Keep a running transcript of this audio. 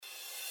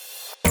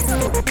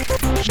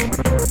Help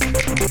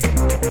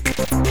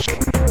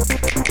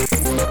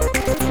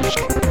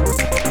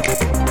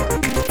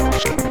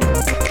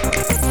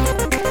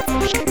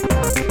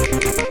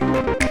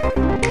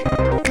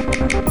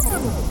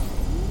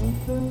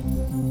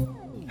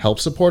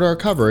support our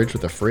coverage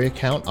with a free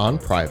account on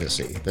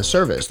Privacy, the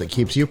service that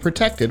keeps you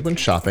protected when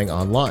shopping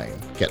online.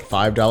 Get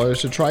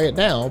 $5 to try it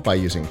now by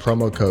using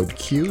promo code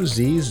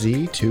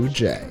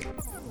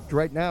QZZ2J.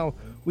 Right now,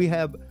 we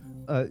have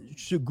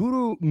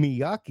Shigeru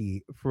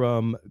Miyake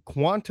from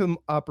Quantum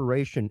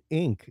Operation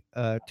Inc.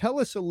 Tell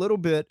us a little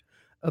bit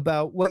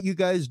about what you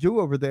guys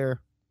do over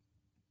there.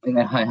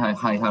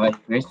 Hi,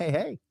 Chris.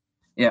 Hey.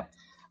 Yeah,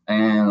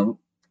 and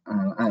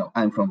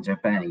I'm from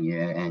Japan,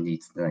 yeah, and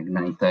it's like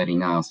 9:30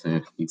 now, so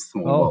it's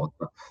small world.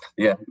 But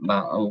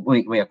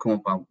we are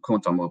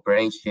Quantum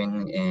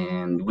Operation,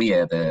 and we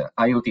are the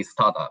IoT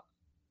startup,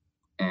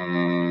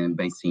 and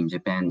based in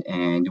Japan,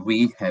 and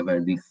we have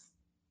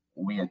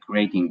we are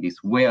creating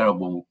these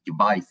wearable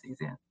devices.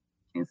 Yeah,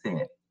 you can see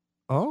it.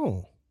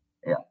 Oh,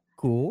 yeah,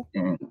 cool.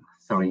 And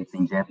sorry, it's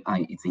in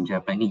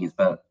Japanese,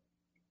 but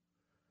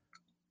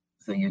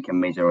so you can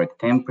measure like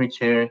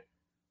temperature,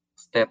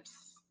 steps,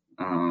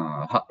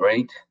 heart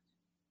rate,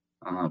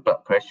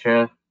 blood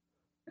pressure,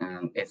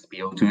 and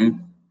SpO2.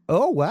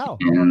 Oh, wow.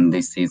 And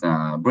this is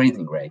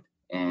breathing rate.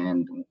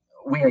 And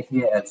we are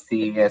here at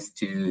CES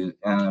to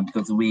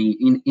because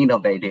we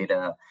innovated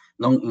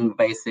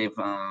non-invasive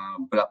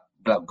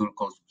blood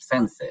glucose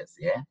sensors,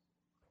 yeah,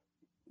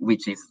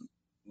 which is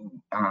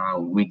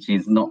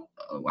not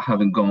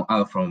having gone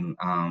out from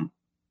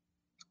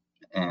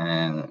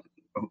to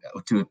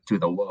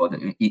the world.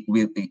 It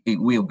will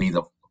be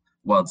the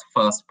world's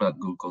first blood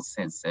glucose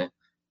sensor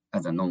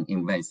as a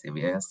non-invasive.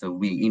 Yeah, so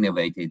we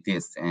innovated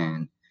this,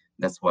 and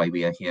that's why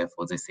we are here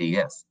for the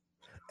CES.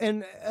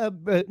 And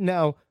but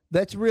now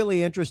that's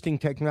really interesting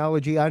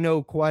technology. I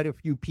know quite a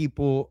few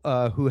people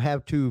who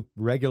have to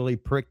regularly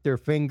prick their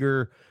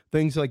finger,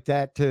 things like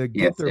that, to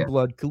get their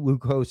blood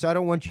glucose. I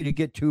don't want you to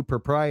get too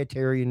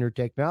proprietary in your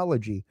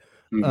technology,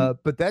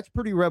 but that's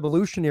pretty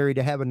revolutionary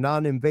to have a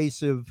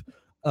non-invasive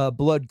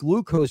blood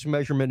glucose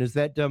measurement. Is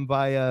that done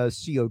via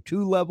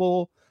CO2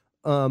 level?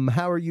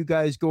 How are you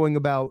guys going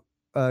about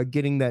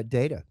getting that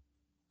data?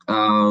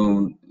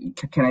 Can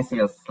I see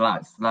a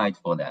slide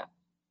for that?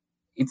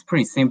 It's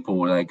pretty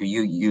simple. Like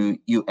you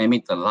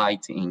emit the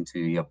light into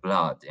your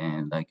blood,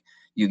 and like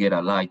you get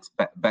a light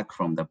back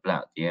from the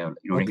blood. Yeah,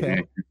 you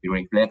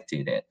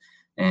reflected it,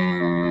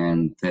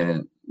 and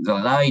the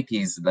light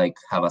is like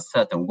have a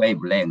certain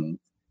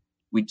wavelength,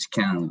 which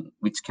can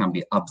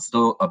be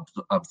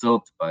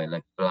absorbed by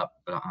like blood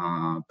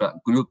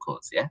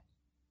glucose. Yeah.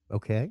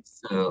 Okay.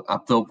 So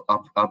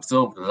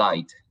absorbed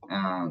light,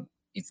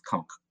 it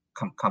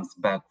comes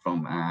back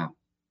from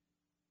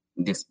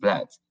this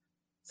blood.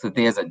 So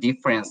there's a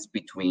difference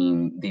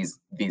between these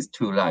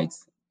two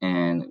lights,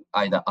 and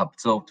either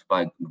absorbed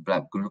by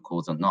blood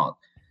glucose or not.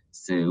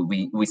 So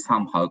we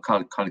somehow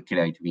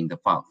calculate in the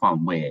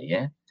farm way,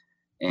 yeah,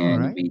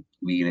 and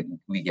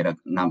we get a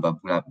number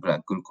of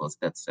blood glucose.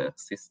 That's a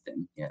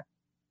system, yeah.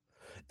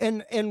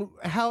 And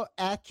how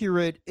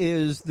accurate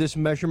is this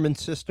measurement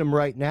system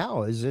right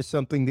now? Is this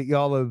something that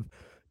y'all have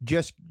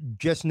just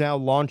now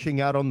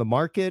launching out on the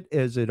market?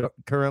 Is it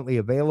currently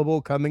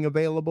available, coming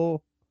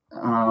available?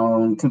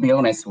 To be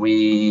honest,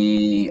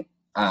 we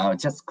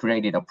just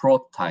created a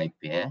prototype,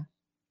 yeah.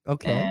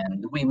 Okay.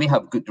 And we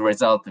have good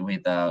result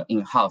with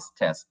in-house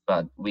test,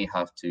 but we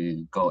have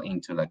to go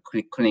into like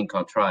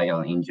clinical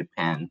trial in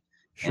Japan.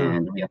 Sure.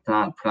 And we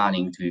are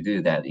planning to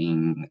do that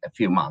in a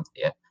few months,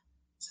 yeah.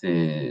 So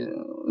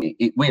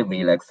it will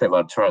be like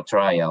several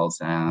trials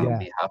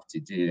we have to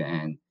do,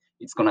 and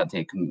it's gonna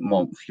take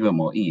few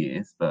more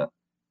years, but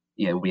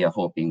yeah, we are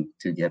hoping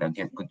to get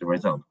good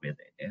result with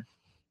it, yeah.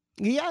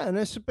 Yeah, and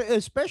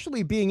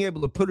especially being able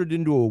to put it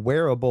into a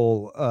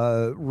wearable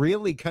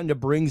really kind of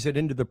brings it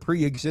into the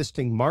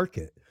pre-existing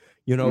market,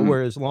 you know,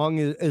 where as long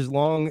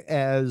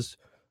as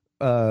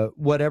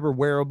whatever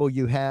wearable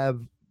you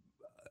have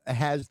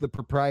has the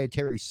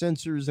proprietary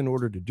sensors in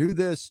order to do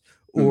this,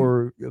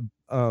 or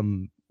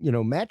you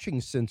know,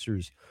 matching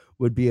sensors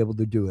would be able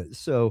to do it.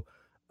 So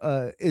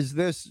is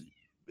this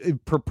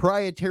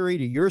proprietary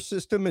to your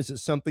system? Is it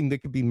something that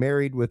could be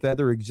married with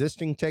other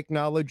existing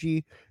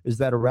technology? Is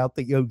that a route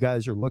that you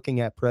guys are looking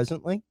at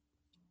presently?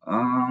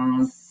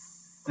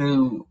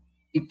 So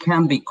it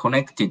can be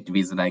connected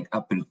with like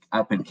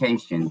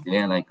applications,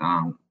 yeah, like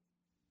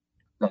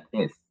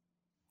this.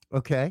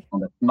 Okay. On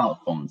the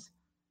smartphones,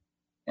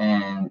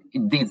 and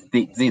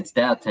these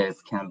data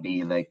can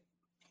be like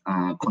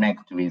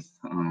connect with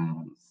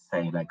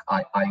say like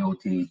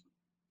IoT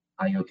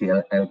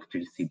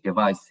electricity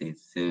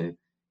devices. So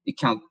it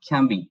can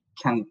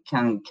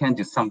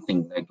do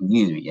something like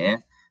new, yeah.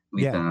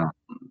 With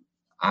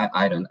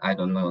I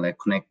don't know, like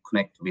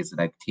connect with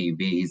like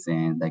TVs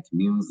and like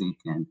music,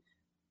 and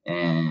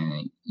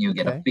you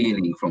get a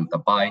feeling from the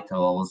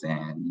vitals,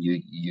 and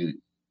you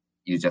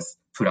just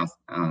put us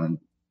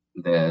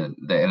the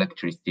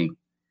electricity,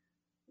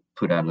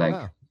 put out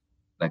like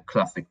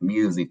classic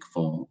music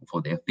for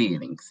their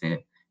feelings. Yeah.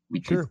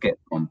 which Sure. is get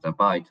from the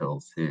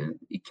vitals.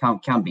 It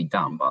can be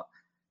done, but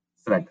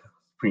it's like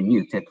pretty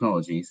new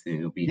technology,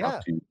 so we Yeah.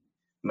 have to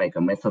make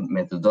a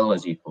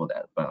methodology for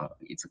that. But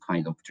it's a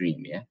kind of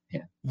dream, yeah.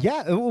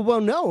 Yeah,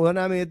 well, no, and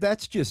I mean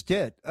that's just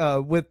it.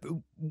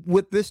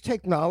 With this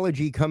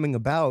technology coming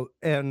about,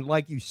 and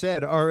like you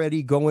said,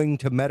 already going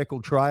to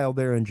medical trial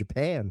there in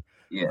Japan,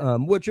 Yeah.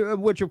 which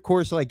of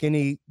course, like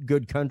any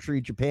good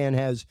country, Japan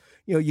has,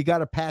 you got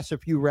to pass a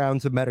few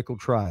rounds of medical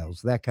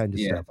trials, that kind of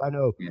Yeah. stuff. I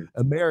know Yeah.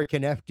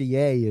 American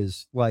FDA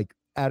is like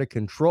out of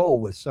control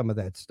with some of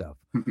that stuff.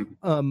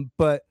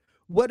 But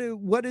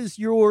what is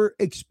your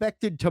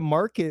expected to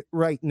market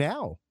right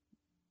now?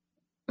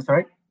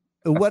 Sorry.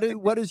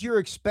 What is your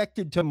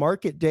expected to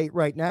market date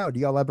right now? Do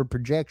y'all have a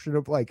projection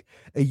of like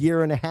a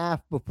year and a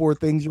half before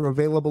things are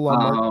available on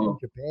market in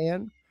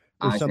Japan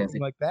or I see, I something see.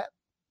 like that?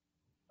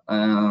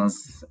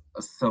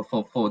 So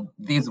for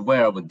these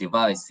wearable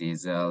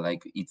devices,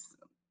 like it's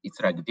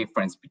like the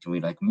difference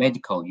between like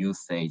medical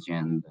usage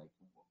and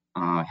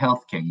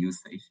healthcare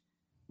usage,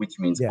 which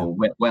means Yeah. for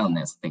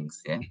wellness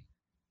things, yeah.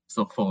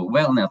 So for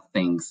wellness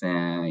things,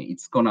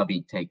 it's gonna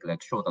be take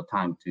like shorter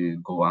time to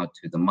go out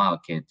to the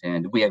market,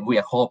 and we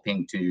are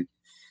hoping to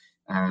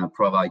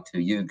provide to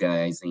you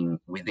guys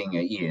within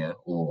a year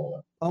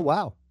or Oh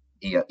wow.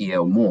 year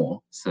or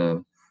more.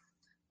 So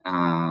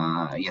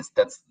yes,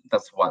 that's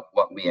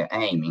what we are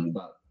aiming.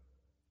 But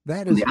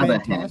That on is the other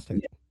hand,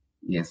 fantastic.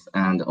 yes,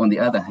 and on the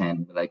other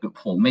hand, like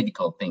for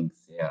medical things,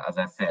 yeah, as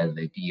I said,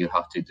 like you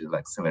have to do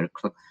like several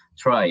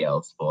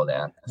trials for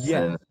that.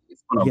 Yeah. So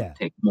it's gonna Yeah.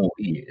 take more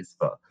years,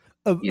 but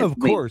yes, Of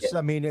course.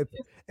 I mean,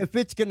 if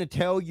it's going to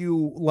tell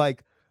you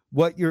like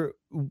what your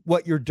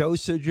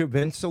dosage of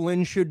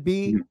insulin should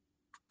be, Mhm.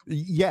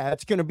 yeah,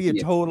 it's going to be a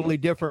Yes, totally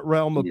different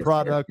realm of yes,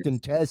 product yes.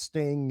 and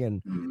testing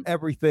and Mhm.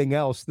 everything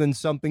else than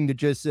something that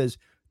just says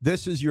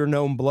this is your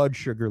known blood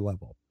sugar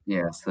level.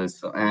 Yeah, so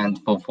and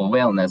for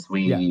wellness,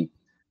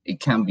 it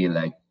can be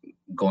like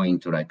going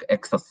to like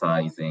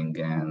exercising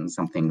and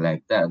something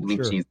like that,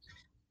 Sure.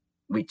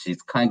 which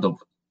is kind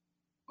of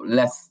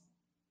less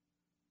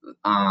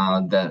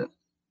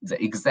the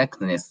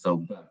exactness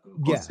of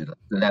Yeah.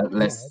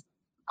 less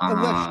A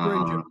less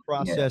stringent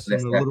process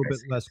and a little bit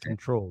less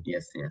controlled.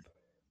 Yes.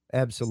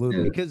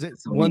 Absolutely. So-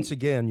 Because so once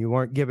again, you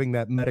aren't giving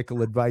that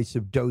medical advice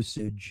of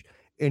dosage,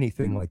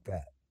 anything like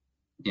that.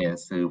 Yeah,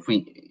 so if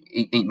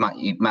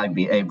it might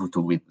be able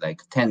to with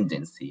like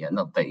tendency and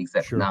not the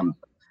exact Sure. number.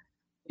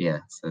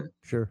 Yeah, so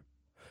Sure.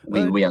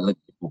 we are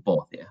looking for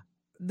both. Yeah.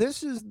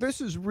 This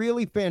is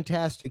really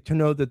fantastic to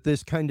know that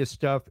this kind of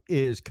stuff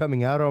is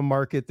coming out on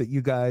market, that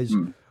you guys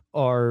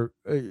are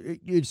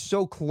it's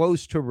so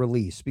close to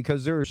release,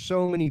 because there are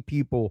so many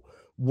people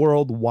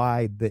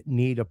worldwide that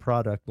need a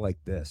product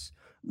like this.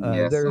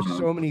 Yes, there are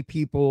so many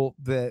people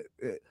that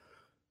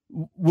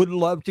would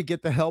love to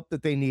get the help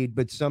that they need,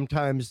 but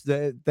sometimes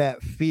that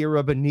fear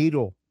of a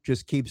needle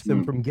just keeps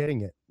them from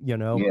getting it,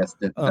 Yes,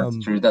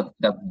 that's true.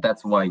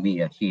 That's why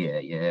we are here.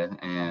 Yeah,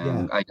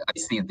 and I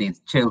see these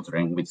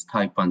children with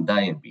type 1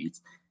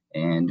 diabetes,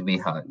 and we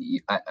have,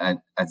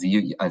 as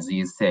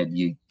you said,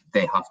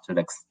 they have to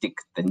like stick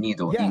the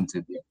needle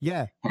into the you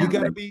hand,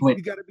 gotta like,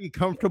 you gotta be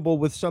comfortable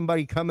with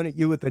somebody coming at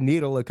you with a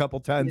needle a couple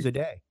times a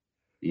day.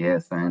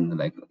 Yes, and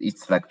like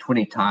it's like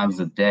 20 times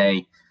a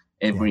day,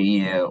 every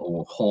year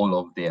or whole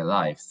of their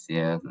lives.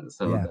 Yeah,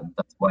 so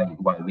that's why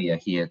we are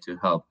here to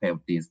help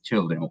these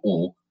children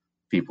or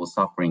people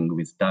suffering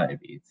with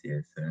diabetes.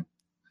 Yes.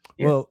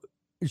 Well,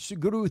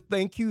 Suguru,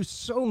 thank you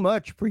so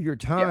much for your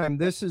time.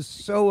 This is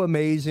so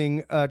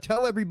amazing.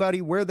 Tell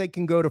everybody where they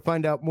can go to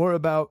find out more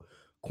about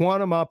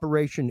Quantum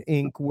Operation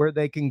Inc., where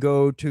they can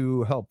go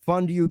to help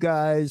fund you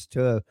guys,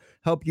 to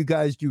help you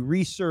guys do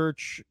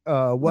research,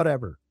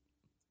 whatever.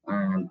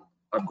 And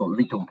I've got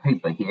little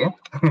paper here.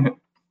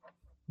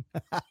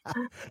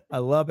 I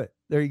love it.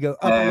 There you go.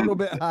 Up a little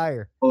bit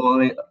higher.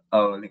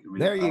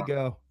 There you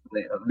go.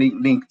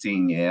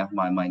 LinkedIn, yeah.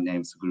 My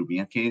name's Suguru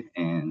Miyake,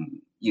 and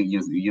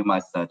you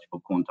might search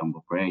for Quantum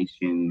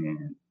Operation,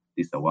 and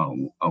this is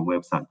our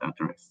website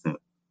address. So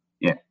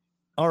yeah.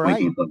 All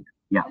right.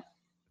 Yeah.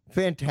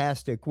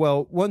 Fantastic.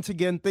 Well, once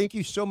again, thank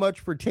you so much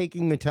for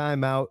taking the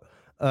time out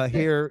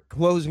here,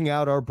 closing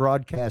out our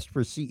broadcast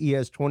for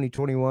CES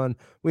 2021.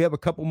 We have a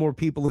couple more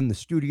people in the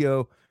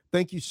studio.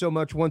 Thank you so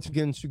much once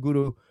again,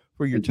 Suguru,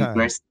 for your time.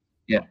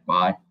 Yeah,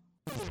 bye.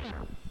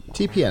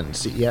 TPN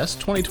CES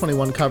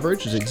 2021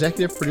 coverage is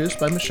executive produced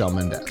by Michelle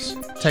Mendez.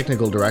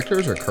 Technical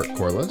directors are Kurt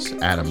Corliss,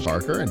 Adam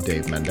Barker, and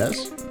Dave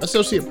Mendez.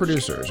 Associate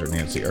producers are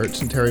Nancy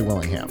Ertz and Terry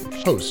Willingham.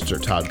 Hosts are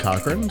Todd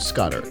Cochran,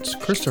 Scott Ertz,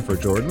 Christopher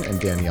Jordan, and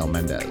Danielle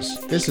Mendez.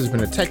 This has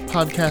been a Tech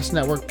Podcast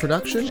Network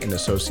production in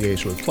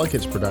association with Plug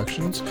Hits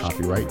Productions,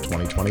 copyright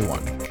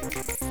 2021.